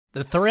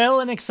The thrill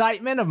and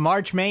excitement of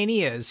March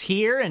Mania is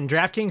here, and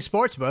DraftKings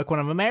Sportsbook, one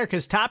of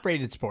America's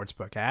top-rated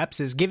sportsbook apps,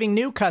 is giving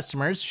new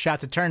customers a shot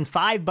to turn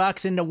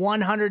 $5 into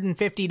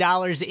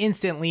 $150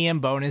 instantly in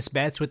bonus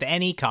bets with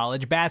any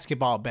college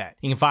basketball bet.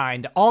 You can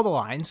find all the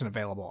lines and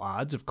available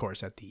odds, of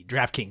course, at the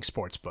DraftKings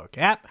Sportsbook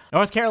app.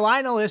 North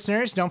Carolina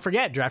listeners, don't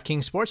forget,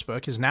 DraftKings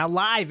Sportsbook is now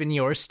live in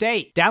your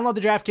state. Download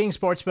the DraftKings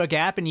Sportsbook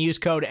app and use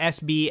code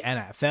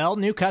SBNFL.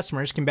 New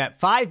customers can bet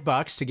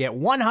 $5 to get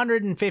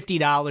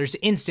 $150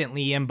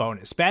 instantly in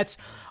bonus bets,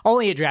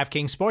 only at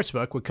DraftKings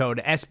Sportsbook with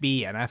code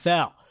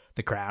SBNFL.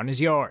 The crown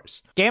is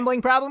yours.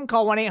 Gambling problem?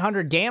 Call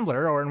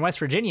 1-800-GAMBLER, or in West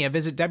Virginia,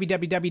 visit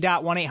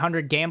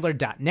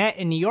www.1800gambler.net.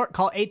 In New York,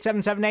 call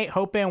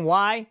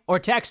 877-8-HOPE-NY or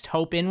text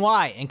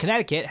HOPE-NY. In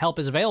Connecticut, help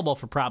is available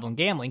for problem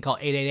gambling. Call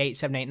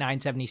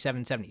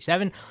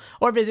 888-789-7777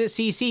 or visit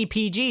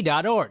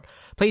ccpg.org.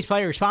 Please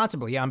play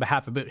responsibly on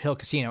behalf of Boot Hill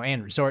Casino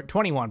and Resort.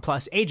 21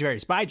 plus, age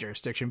varies by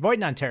jurisdiction. Void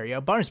in Ontario.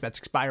 Bonus bets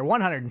expire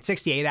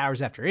 168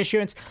 hours after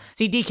issuance.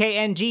 See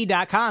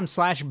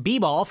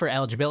dkng.com/bball for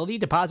eligibility,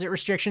 deposit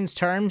restrictions,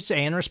 terms,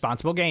 and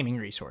responsible gaming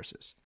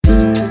resources.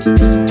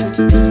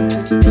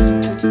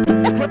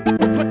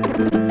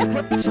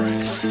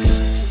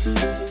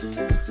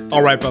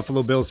 All right,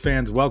 Buffalo Bills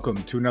fans,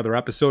 welcome to another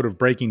episode of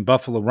Breaking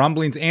Buffalo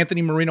Rumblings.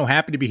 Anthony Marino,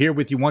 happy to be here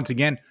with you once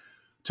again,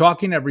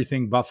 talking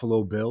everything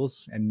Buffalo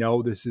Bills. And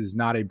no, this is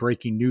not a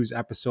breaking news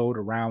episode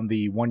around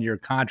the one-year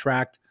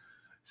contract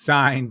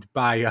signed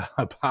by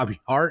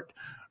Bobby Hart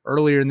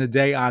earlier in the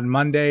day on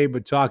Monday,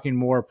 but talking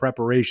more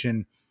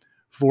preparation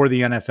for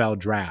the NFL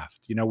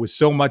draft. You know, with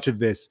so much of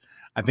this,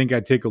 I think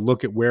I'd take a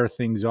look at where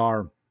things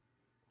are.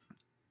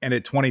 And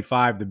at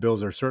 25, the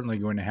Bills are certainly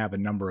going to have a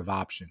number of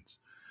options.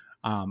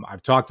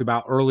 I've talked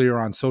about earlier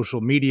on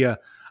social media,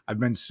 I've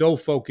been so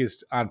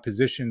focused on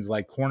positions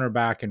like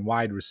cornerback and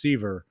wide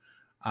receiver.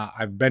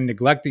 I've been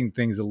neglecting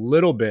things a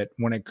little bit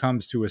when it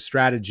comes to a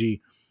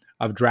strategy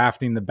of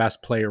drafting the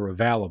best player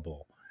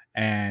available.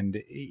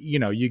 And, you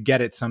know, you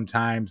get it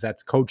sometimes.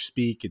 That's coach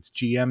speak. It's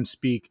GM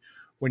speak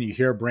when you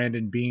hear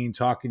Brandon Beane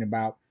talking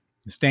about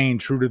staying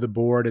true to the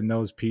board and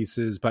those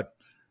pieces. But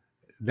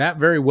that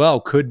very well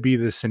could be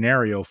the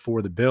scenario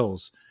for the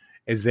Bills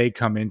as they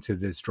come into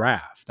this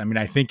draft. I mean,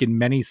 I think in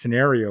many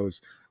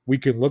scenarios, we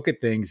can look at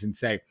things and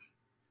say,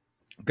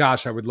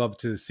 gosh, I would love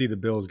to see the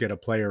Bills get a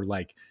player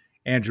like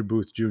Andrew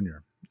Booth Jr.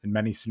 In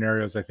many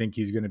scenarios, I think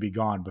he's going to be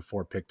gone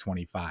before pick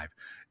 25.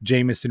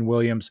 Jamison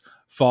Williams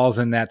falls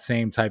in that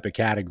same type of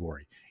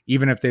category.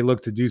 Even if they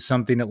look to do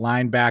something at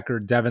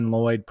linebacker, Devin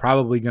Lloyd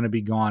probably going to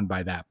be gone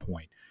by that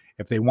point.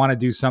 If they want to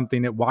do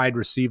something at wide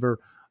receiver,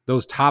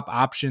 those top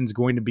options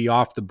going to be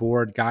off the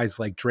board. Guys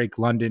like Drake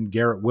London,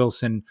 Garrett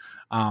Wilson,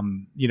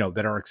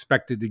 that are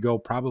expected to go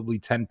probably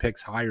 10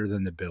 picks higher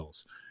than the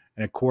Bills.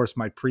 And of course,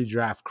 my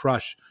pre-draft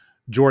crush,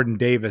 Jordan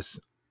Davis,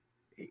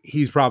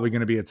 he's probably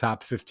going to be a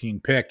top 15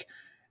 pick.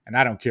 And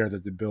I don't care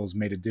that the Bills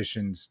made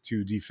additions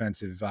to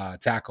defensive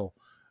tackle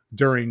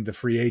during the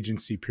free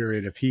agency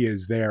period. If he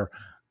is there,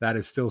 that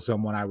is still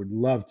someone I would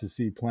love to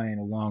see playing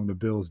along the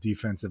Bills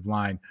defensive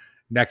line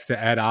next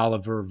to Ed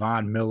Oliver,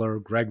 Von Miller,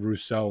 Greg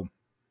Rousseau.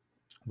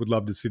 Would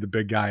love to see the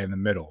big guy in the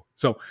middle.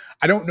 So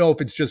I don't know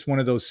if it's just one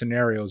of those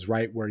scenarios,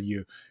 right, where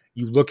you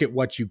look at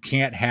what you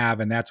can't have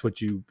and that's what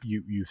you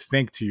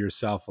think to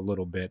yourself a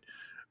little bit.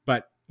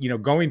 But, you know,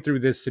 going through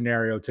this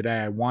scenario today,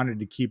 I wanted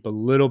to keep a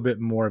little bit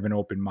more of an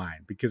open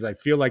mind because I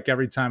feel like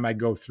every time I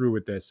go through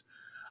with this,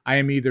 I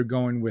am either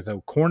going with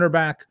a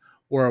cornerback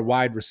or a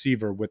wide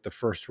receiver with the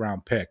first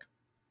round pick.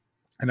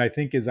 And I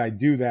think as I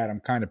do that,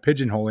 I'm kind of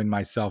pigeonholing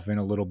myself in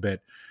a little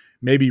bit,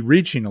 maybe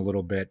reaching a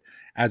little bit,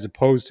 as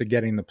opposed to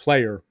getting the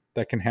player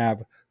that can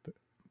have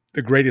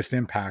the greatest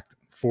impact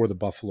for the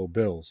Buffalo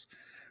Bills.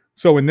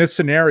 So in this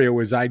scenario,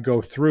 as I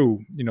go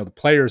through, you know, the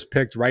players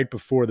picked right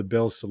before the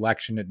Bills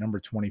selection at number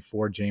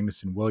 24,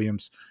 Jamison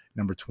Williams,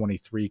 number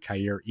 23,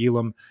 Kaiir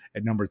Elam,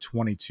 at number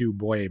 22,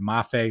 Boye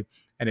Mafe,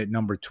 and at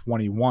number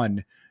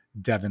 21,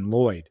 Devin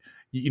Lloyd.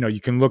 You know, you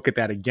can look at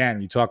that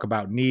again. You talk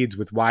about needs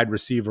with wide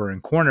receiver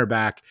and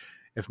cornerback.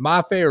 If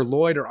Mafe or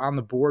Lloyd are on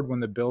the board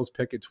when the Bills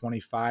pick at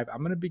 25, I'm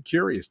going to be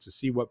curious to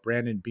see what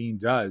Brandon Beane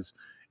does.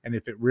 And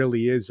if it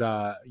really is,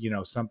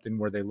 something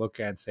where they look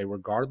at and say,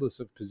 regardless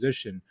of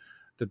position,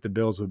 that the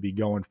Bills would be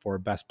going for a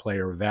best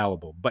player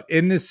available. But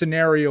in this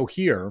scenario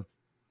here,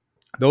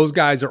 those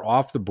guys are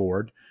off the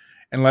board.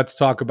 And let's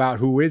talk about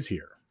who is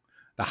here.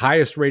 The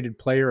highest rated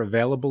player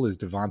available is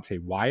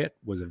Devontae Wyatt,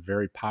 was a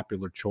very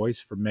popular choice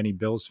for many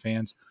Bills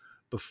fans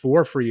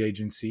before free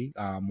agency,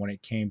 when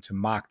it came to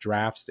mock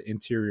drafts. The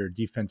interior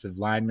defensive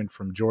lineman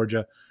from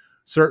Georgia,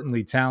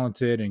 certainly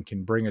talented and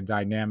can bring a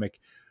dynamic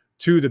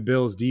to the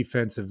Bills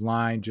defensive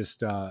line.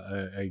 Just,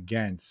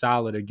 again,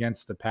 solid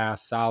against the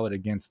pass, solid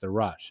against the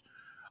rush.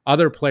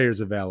 Other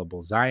players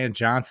available, Zion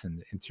Johnson,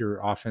 the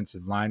interior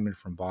offensive lineman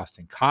from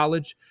Boston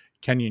College.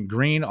 Kenyon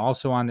Green,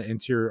 also on the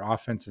interior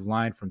offensive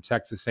line from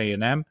Texas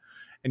A&M.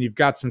 And you've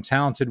got some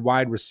talented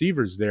wide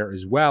receivers there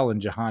as well in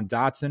Jahan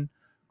Dotson,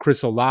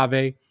 Chris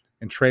Olave,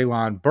 and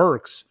Treylon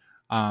Burks.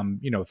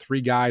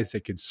 Three guys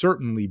that could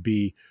certainly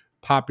be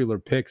popular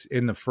picks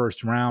in the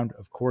first round.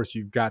 Of course,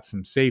 you've got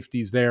some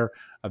safeties there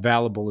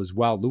available as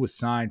well. Lewis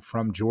Cine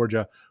from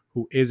Georgia,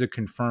 who is a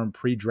confirmed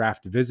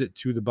pre-draft visit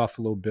to the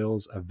Buffalo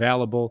Bills,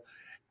 available.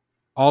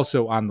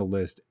 Also on the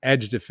list,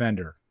 edge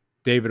defender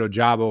David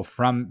Ojabo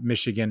from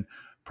Michigan,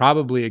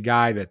 probably a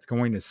guy that's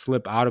going to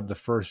slip out of the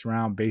first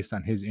round based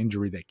on his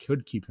injury that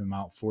could keep him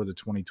out for the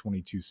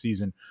 2022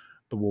 season,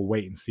 but we'll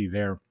wait and see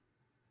there.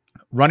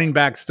 Running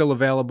back still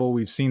available.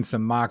 We've seen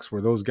some mocks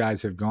where those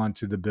guys have gone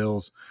to the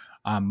Bills,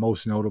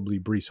 most notably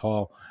Breece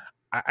Hall.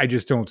 I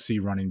just don't see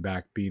running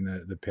back being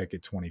the pick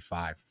at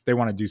 25. If they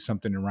want to do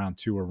something in round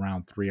 2 or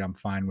round 3, I'm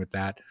fine with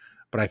that.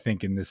 But I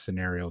think in this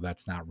scenario,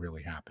 that's not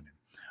really happening.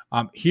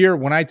 Here,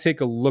 when I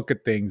take a look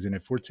at things, and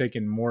if we're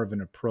taking more of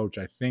an approach,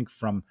 I think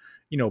from,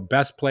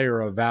 best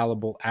player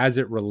available as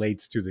it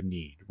relates to the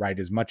need, right?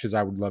 As much as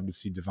I would love to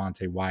see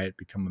Devontae Wyatt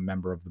become a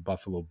member of the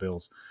Buffalo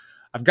Bills,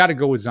 I've got to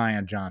go with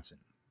Zion Johnson.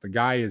 The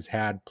guy has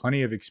had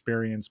plenty of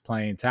experience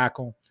playing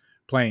tackle,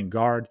 playing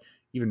guard,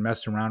 even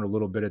messed around a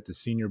little bit at the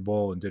Senior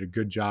Bowl and did a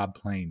good job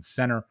playing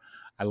center.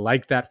 I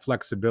like that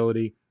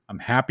flexibility. I'm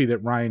happy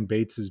that Ryan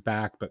Bates is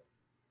back, but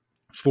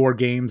 4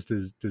 games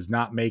does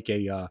not make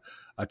a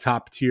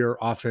top tier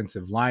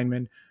offensive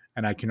lineman.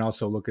 And I can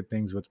also look at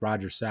things with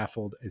Roger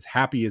Saffold. As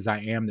happy as I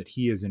am that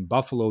he is in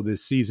Buffalo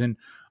this season,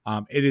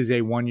 it is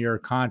a 1-year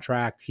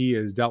contract. He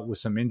has dealt with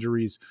some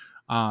injuries,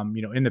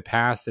 in the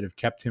past that have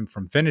kept him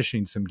from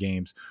finishing some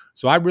games.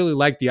 So I really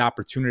like the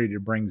opportunity to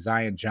bring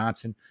Zion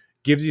Johnson.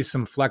 Gives you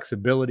some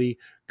flexibility,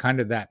 kind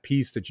of that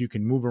piece that you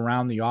can move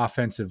around the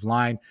offensive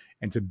line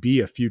and to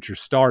be a future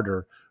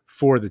starter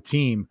for the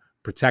team.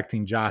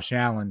 Protecting Josh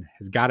Allen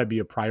has got to be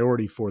a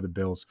priority for the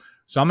Bills.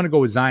 So I'm going to go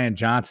with Zion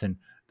Johnson,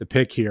 the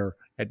pick here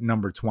at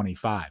number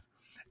 25.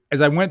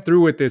 As I went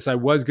through with this, I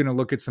was going to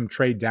look at some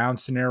trade down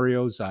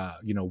scenarios.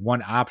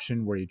 One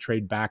option where you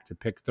trade back to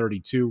pick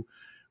 32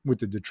 with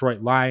the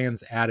Detroit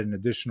Lions, add an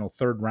additional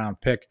 3rd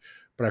round pick.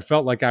 But I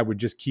felt like I would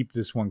just keep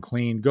this one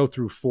clean, go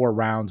through 4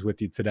 rounds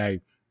with you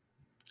today,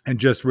 and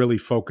just really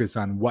focus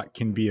on what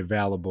can be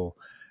available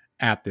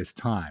at this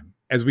time.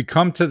 As we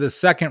come to the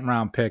 2nd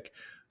round pick,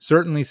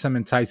 certainly some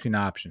enticing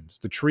options.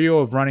 The trio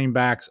of running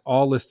backs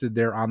all listed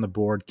there on the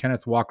board.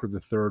 Kenneth Walker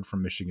III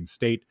from Michigan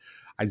State,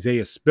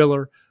 Isaiah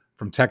Spiller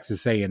from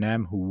Texas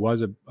A&M, who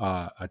was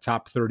a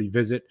top 30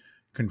 visit,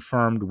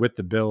 confirmed with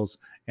the Bills,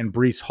 and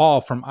Breece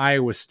Hall from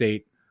Iowa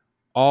State,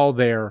 all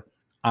there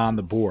on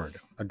the board.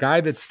 A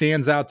guy that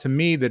stands out to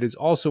me that is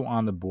also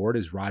on the board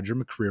is Roger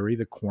McCreary,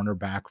 the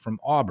cornerback from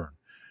Auburn.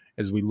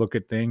 As we look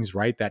at things,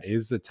 right, that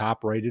is the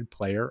top-rated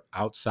player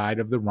outside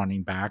of the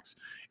running backs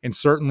and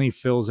certainly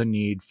fills a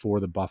need for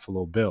the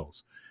Buffalo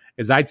Bills.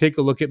 As I take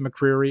a look at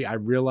McCreary, I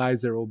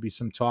realize there will be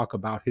some talk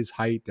about his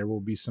height. There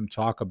will be some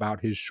talk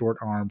about his short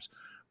arms.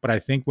 But I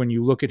think when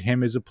you look at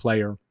him as a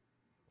player,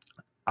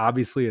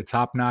 obviously a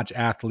top-notch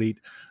athlete,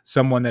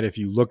 someone that if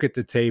you look at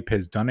the tape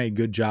has done a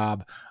good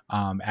job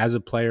as a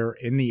player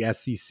in the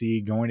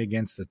SEC going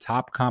against the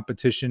top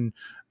competition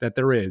that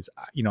there is.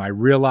 I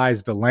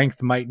realize the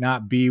length might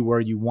not be where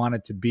you want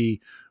it to be,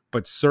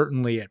 but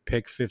certainly at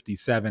pick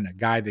 57, a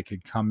guy that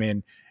could come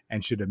in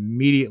and should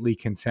immediately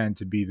contend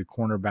to be the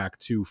cornerback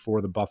 2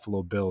 for the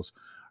Buffalo Bills.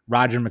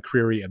 Roger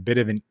McCreary, a bit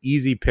of an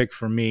easy pick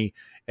for me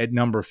at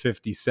number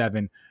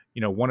 57.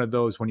 One of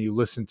those when you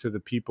listen to the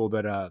people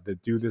that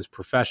do this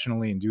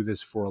professionally and do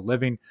this for a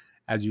living,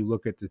 as you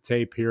look at the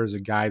tape, here's a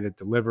guy that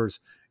delivers,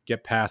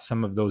 get past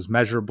some of those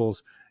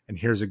measurables, and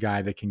here's a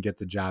guy that can get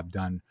the job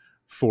done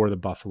for the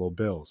Buffalo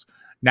Bills.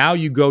 Now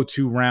you go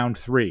to round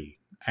 3,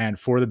 and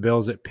for the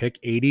Bills at pick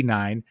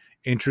 89,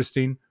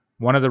 interesting,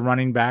 one of the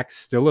running backs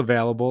still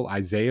available,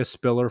 Isaiah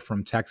Spiller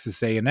from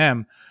Texas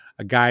A&M,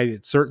 a guy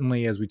that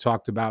certainly, as we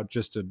talked about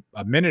just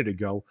a minute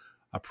ago,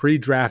 a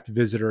pre-draft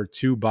visitor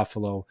to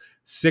Buffalo,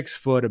 6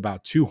 foot,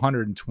 about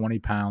 220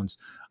 pounds.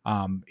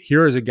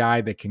 Here is a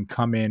guy that can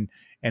come in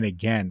and,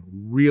 again,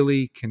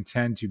 really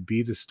contend to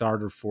be the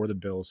starter for the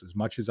Bills. As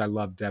much as I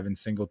love Devin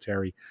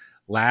Singletary,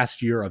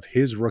 last year of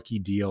his rookie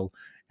deal,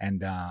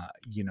 and,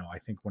 I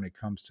think when it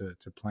comes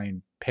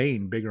to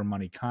paying bigger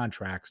money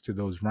contracts to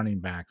those running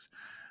backs,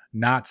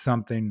 not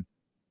something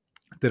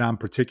that I'm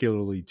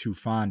particularly too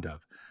fond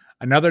of.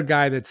 Another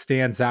guy that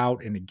stands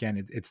out, and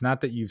again, it's not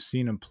that you've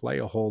seen him play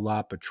a whole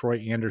lot, but Troy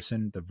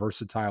Anderson, the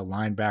versatile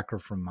linebacker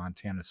from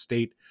Montana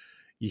State.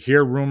 You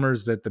hear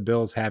rumors that the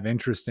Bills have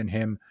interest in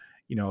him,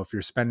 if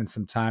you're spending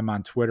some time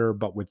on Twitter.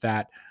 But with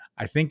that,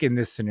 I think in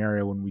this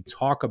scenario, when we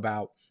talk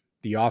about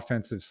the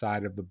offensive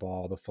side of the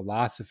ball, the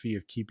philosophy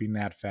of keeping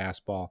that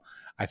fastball,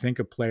 I think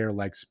a player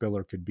like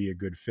Spiller could be a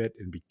good fit.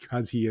 And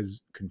because he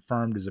is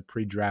confirmed as a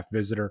pre-draft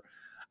visitor,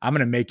 I'm going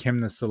to make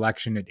him the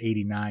selection at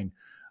 89.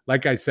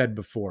 Like I said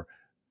before,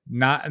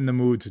 not in the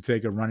mood to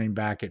take a running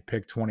back at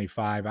pick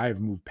 25. I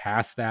have moved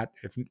past that.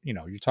 If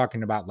you're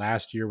talking about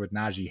last year with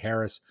Najee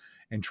Harris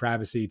and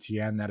Travis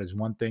Etienne, that is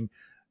one thing.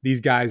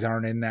 These guys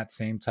aren't in that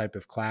same type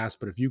of class,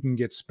 but if you can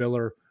get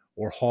Spiller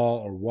or Hall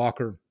or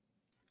Walker,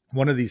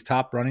 one of these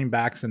top running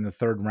backs in the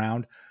 3rd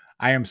round,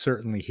 I am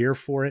certainly here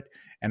for it.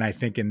 And I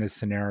think in this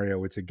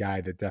scenario, it's a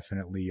guy that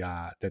definitely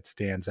that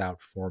stands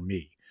out for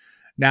me.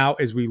 Now,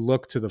 as we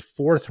look to the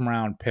 4th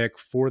round pick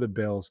for the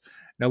Bills,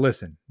 now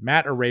listen,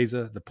 Matt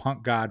Araiza, the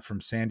punt god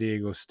from San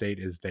Diego State,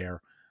 is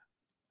there.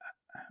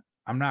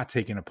 I'm not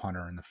taking a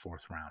punter in the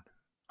 4th round.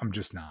 I'm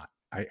just not.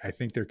 I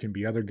think there can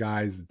be other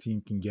guys the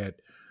team can get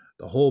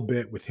the whole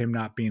bit with him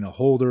not being a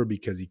holder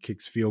because he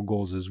kicks field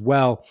goals as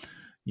well.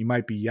 You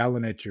might be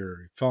yelling at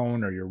your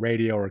phone or your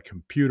radio or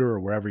computer or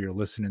wherever you're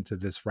listening to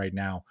this right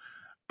now.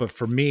 But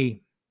for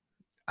me,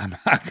 I'm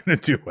not going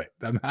to do it.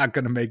 I'm not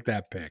going to make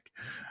that pick.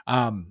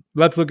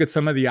 Let's look at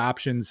some of the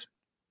options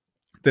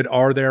that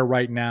are there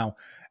right now.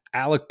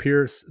 Alec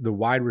Pierce, the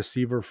wide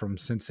receiver from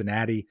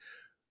Cincinnati,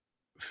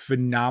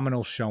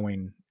 phenomenal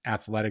showing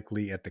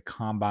athletically at the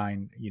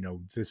combine.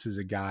 This is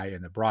a guy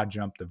in the broad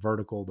jump, the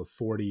vertical, the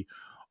 40,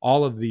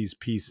 all of these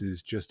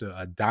pieces, just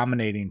a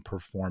dominating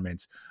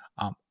performance.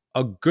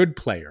 A good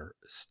player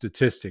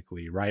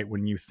statistically, right?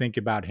 When you think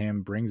about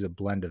him, brings a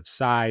blend of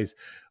size,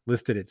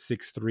 listed at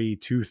 6'3",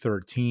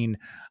 213.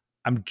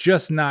 I'm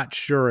just not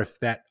sure if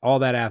that all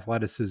that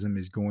athleticism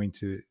is going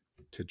to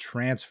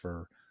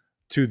transfer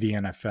to the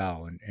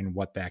NFL and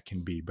what that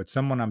can be. But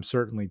someone I'm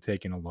certainly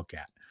taking a look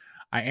at.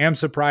 I am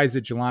surprised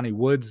that Jelani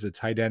Woods, the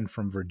tight end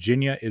from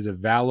Virginia, is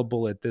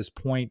available at this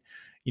point.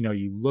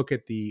 You look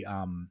at the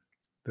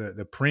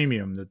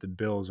premium that the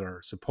Bills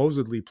are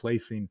supposedly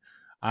placing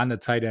on the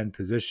tight end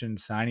position,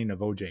 signing of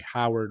OJ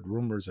Howard,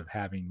 rumors of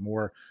having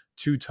more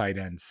 2 tight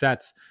end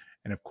sets.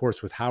 And of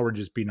course, with Howard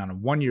just being on a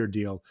 1-year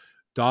deal,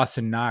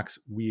 Dawson Knox,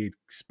 we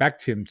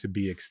expect him to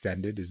be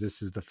extended as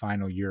this is the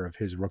final year of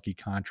his rookie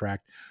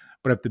contract.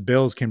 But if the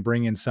Bills can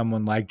bring in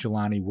someone like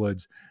Jelani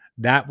Woods,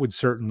 that would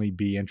certainly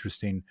be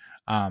interesting.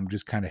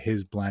 Just kind of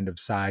his blend of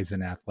size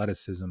and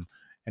athleticism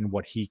and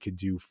what he could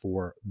do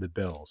for the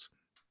Bills.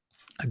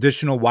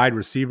 Additional wide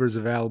receivers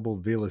available,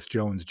 Velus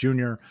Jones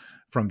Jr.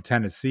 from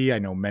Tennessee. I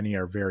know many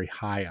are very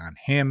high on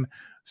him.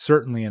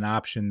 Certainly an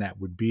option that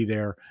would be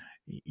there.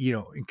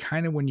 And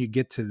kind of when you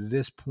get to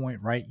this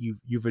point, right,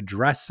 you've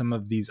addressed some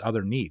of these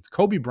other needs.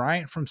 Kobe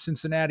Bryant from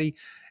Cincinnati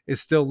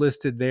is still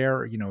listed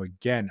there.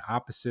 Again,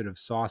 opposite of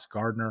Sauce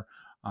Gardner,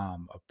 a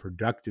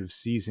productive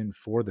season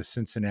for the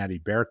Cincinnati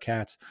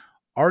Bearcats.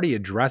 Already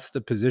addressed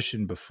the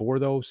position before,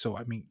 though. So,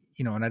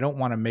 and I don't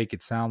want to make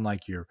it sound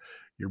like you're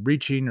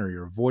reaching or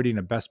you're avoiding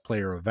a best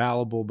player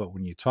available. But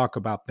when you talk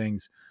about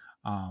things,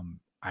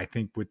 I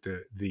think with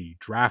the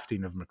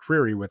drafting of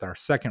McCreary with our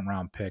 2nd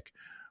round pick,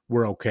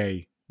 we're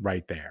okay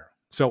right there.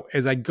 So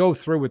as I go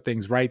through with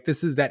things, right,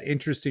 this is that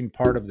interesting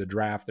part of the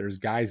draft. There's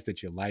guys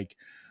that you like,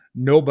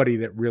 nobody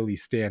that really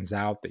stands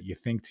out that you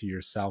think to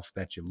yourself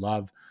that you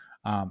love.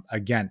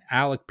 Again,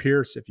 Alec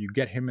Pierce, if you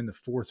get him in the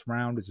 4th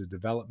round as a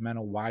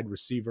developmental wide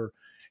receiver,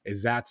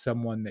 is that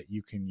someone that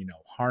you can,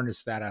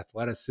 harness that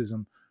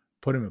athleticism,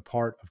 put him a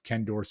part of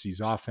Ken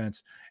Dorsey's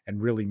offense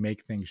and really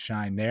make things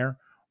shine there?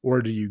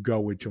 Or do you go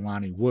with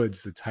Jelani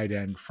Woods, the tight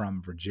end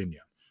from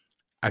Virginia?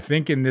 I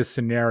think in this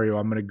scenario,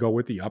 I'm going to go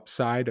with the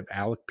upside of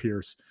Alec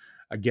Pierce.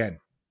 Again,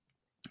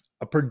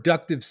 a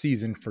productive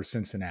season for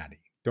Cincinnati.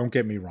 Don't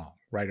get me wrong,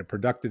 right? A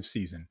productive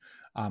season.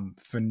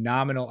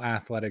 Phenomenal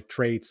athletic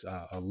traits,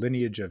 a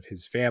lineage of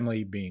his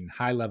family being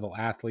high-level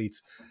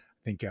athletes. I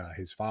think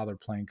his father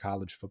playing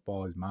college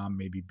football, his mom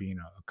maybe being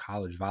a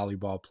college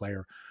volleyball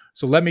player.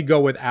 So let me go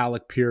with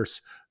Alec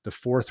Pierce, the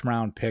 4th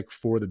round pick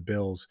for the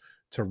Bills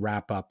to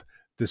wrap up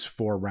this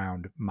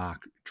 4-round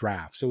mock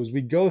draft. So as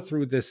we go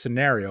through this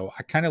scenario,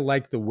 I kind of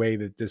like the way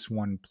that this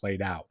one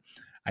played out.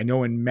 I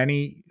know in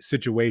many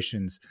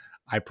situations,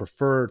 I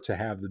prefer to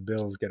have the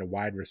Bills get a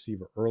wide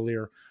receiver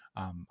earlier.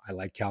 I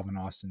like Calvin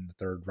Austin,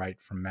 the 3rd,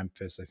 right, from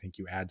Memphis. I think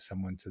you add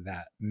someone to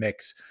that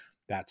mix.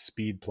 That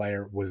speed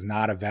player was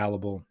not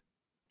available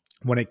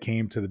when it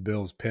came to the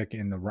Bills pick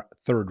in the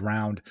 3rd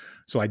round.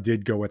 So I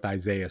did go with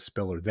Isaiah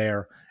Spiller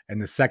there. In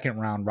the 2nd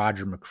round,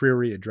 Roger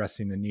McCreary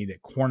addressing the need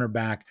at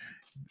cornerback.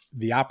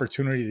 The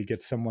opportunity to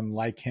get someone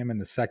like him in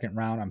the 2nd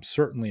round, I'm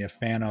certainly a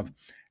fan of.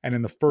 And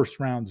in the 1st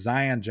round,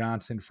 Zion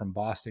Johnson from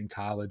Boston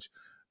College,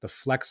 the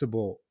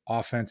flexible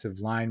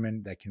offensive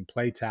lineman that can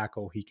play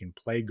tackle, he can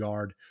play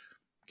guard,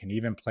 can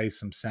even play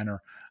some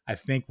center. I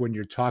think when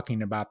you're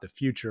talking about the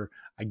future,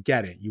 I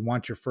get it. You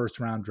want your 1st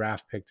round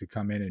draft pick to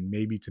come in and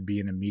maybe to be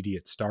an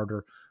immediate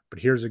starter. But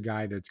here's a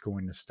guy that's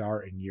going to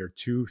start in year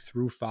 2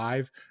 through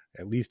 5.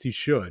 At least he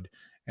should.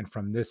 And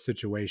from this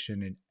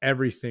situation and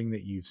everything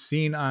that you've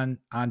seen on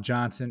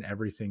Johnson,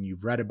 everything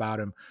you've read about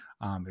him,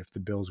 if the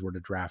Bills were to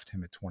draft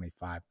him at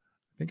 25,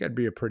 I think I'd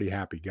be a pretty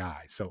happy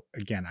guy. So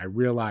again, I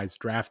realize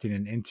drafting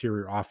an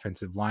interior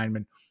offensive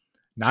lineman,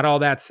 not all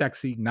that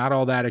sexy, not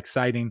all that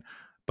exciting.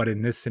 But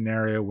in this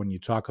scenario, when you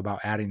talk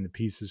about adding the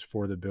pieces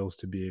for the Bills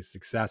to be a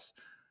success,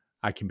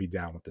 I can be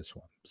down with this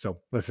one. So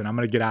listen, I'm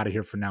going to get out of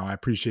here for now. I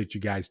appreciate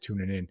you guys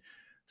tuning in.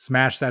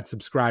 Smash that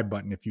subscribe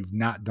button if you've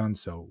not done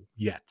so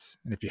yet.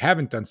 And if you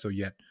haven't done so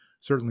yet,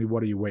 certainly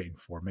what are you waiting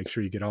for? Make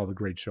sure you get all the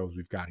great shows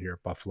we've got here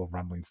at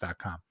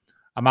BuffaloRumblings.com.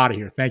 I'm out of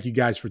here. Thank you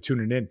guys for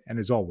tuning in. And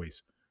as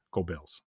always, go Bills.